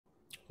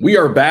We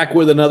are back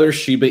with another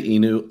Shiba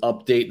Inu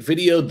update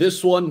video.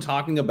 This one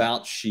talking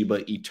about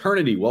Shiba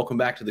Eternity. Welcome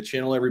back to the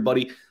channel,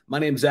 everybody. My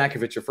name's Zach.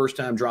 If it's your first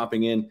time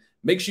dropping in,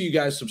 make sure you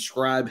guys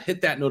subscribe,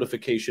 hit that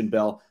notification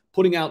bell,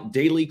 putting out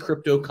daily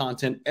crypto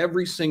content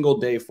every single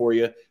day for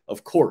you.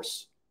 Of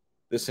course,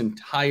 this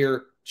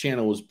entire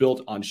channel is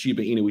built on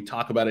Shiba Inu. We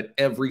talk about it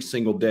every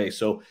single day.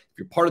 So if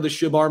you're part of the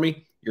SHIB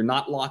army, you're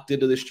not locked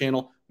into this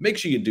channel, make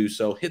sure you do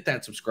so. Hit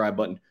that subscribe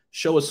button.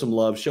 Show us some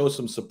love. Show us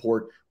some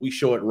support. We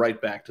show it right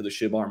back to the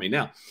SHIB army.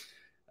 Now,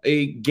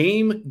 a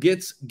game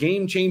gets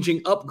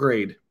game-changing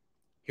upgrade.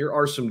 Here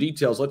are some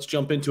details. Let's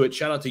jump into it.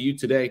 Shout out to you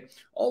today.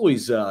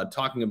 Always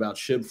talking about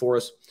SHIB for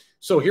us.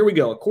 So here we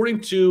go. According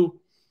to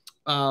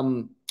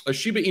a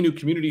Shiba Inu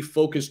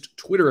community-focused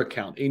Twitter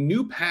account, a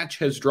new patch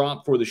has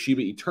dropped for the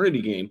Shiba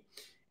Eternity game,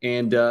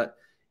 and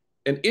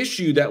an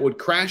issue that would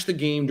crash the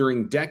game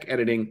during deck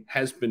editing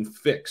has been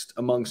fixed,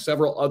 among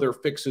several other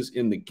fixes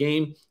in the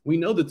game. We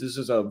know that this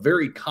is a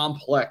very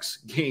complex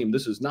game.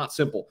 This is not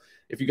simple.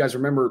 If you guys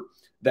remember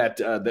that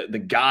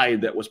the guide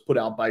that was put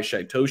out by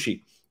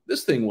Shytoshi,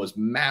 this thing was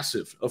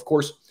massive. Of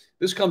course,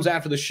 this comes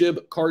after the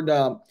SHIB card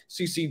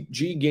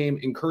CCG game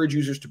encouraged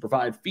users to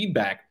provide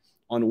feedback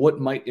on what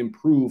might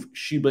improve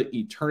Shiba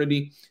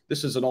Eternity.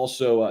 This is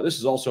also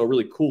a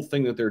really cool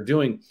thing that they're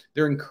doing.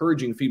 They're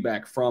encouraging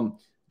feedback from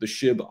the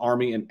SHIB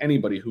army and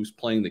anybody who's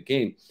playing the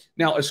game.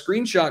 Now, a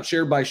screenshot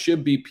shared by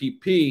SHIB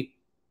BPP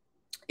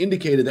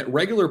indicated that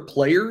regular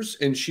players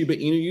and Shiba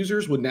Inu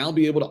users would now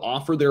be able to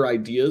offer their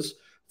ideas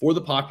for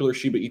the popular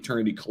Shiba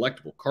Eternity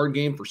collectible card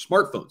game for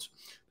smartphones.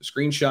 The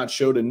screenshot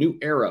showed a new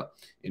era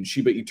in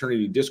Shiba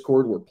Eternity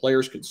Discord where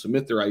players can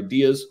submit their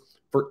ideas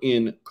for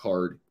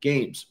in-card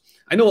games.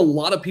 I know a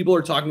lot of people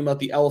are talking about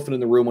the elephant in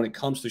the room when it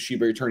comes to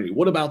Shiba Eternity.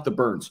 What about the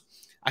burns?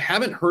 I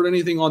haven't heard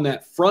anything on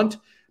that front,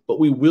 but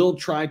we will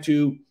try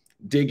to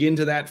dig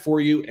into that for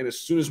you. And as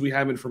soon as we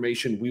have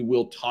information, we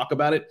will talk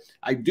about it.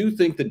 I do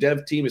think the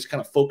dev team is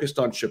kind of focused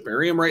on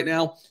Shibarium right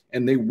now,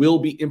 and they will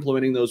be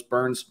implementing those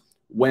burns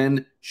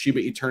when Shiba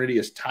Eternity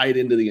is tied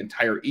into the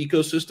entire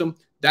ecosystem.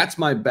 That's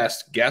my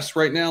best guess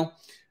right now.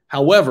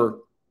 However,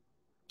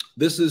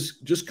 this is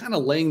just kind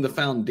of laying the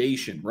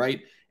foundation,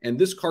 right? And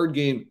this card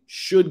game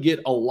should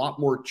get a lot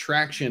more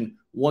traction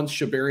once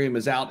Shibarium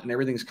is out and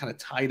everything's kind of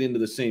tied into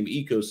the same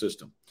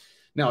ecosystem.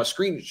 Now, a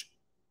screenshot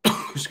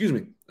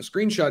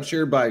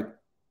shared by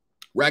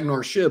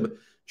Ragnar Shib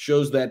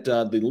shows that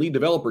the lead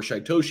developer,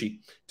 Shytoshi,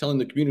 telling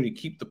the community,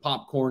 keep the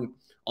popcorn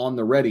on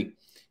the ready.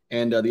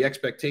 And the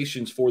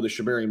expectations for the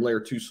Shibarium Layer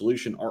 2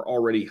 solution are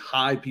already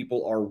high.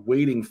 People are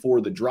waiting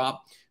for the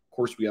drop. Of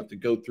course, we have to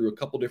go through a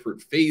couple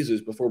different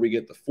phases before we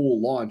get the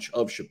full launch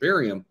of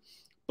Shibarium,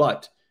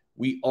 but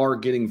we are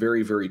getting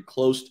very, very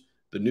close.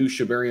 The new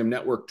Shibarium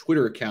Network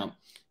Twitter account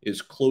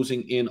is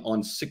closing in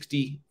on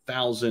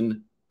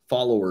 60,000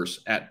 followers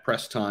at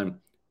press time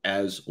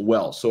as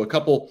well. So a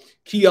couple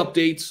key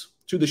updates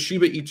to the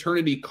Shiba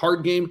Eternity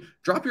card game.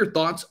 Drop your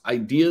thoughts,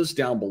 ideas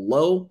down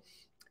below,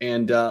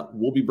 and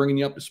we'll be bringing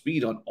you up to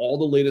speed on all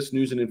the latest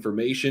news and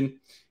information.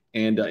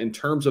 And in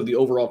terms of the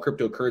overall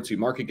cryptocurrency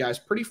market, guys,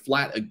 pretty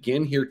flat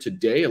again here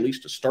today, at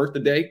least to start the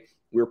day.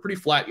 We were pretty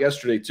flat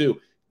yesterday too.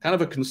 Kind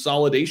of a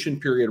consolidation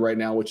period right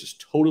now, which is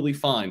totally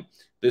fine.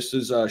 This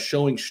is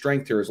showing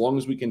strength here as long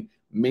as we can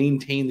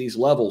maintain these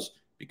levels,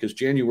 because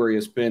January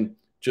has been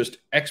just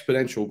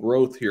exponential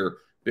growth here.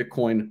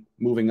 Bitcoin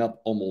moving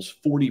up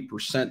almost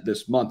 40%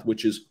 this month,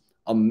 which is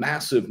a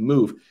massive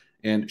move.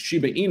 And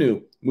Shiba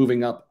Inu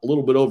moving up a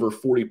little bit over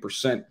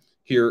 40%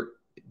 here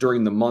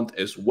during the month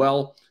as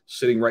well,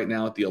 sitting right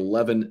now at the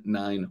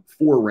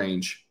 1194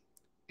 range.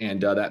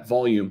 And that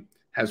volume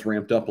has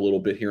ramped up a little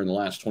bit here in the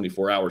last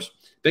 24 hours.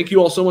 Thank you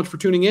all so much for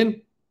tuning in.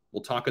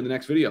 We'll talk in the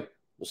next video.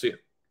 We'll see you.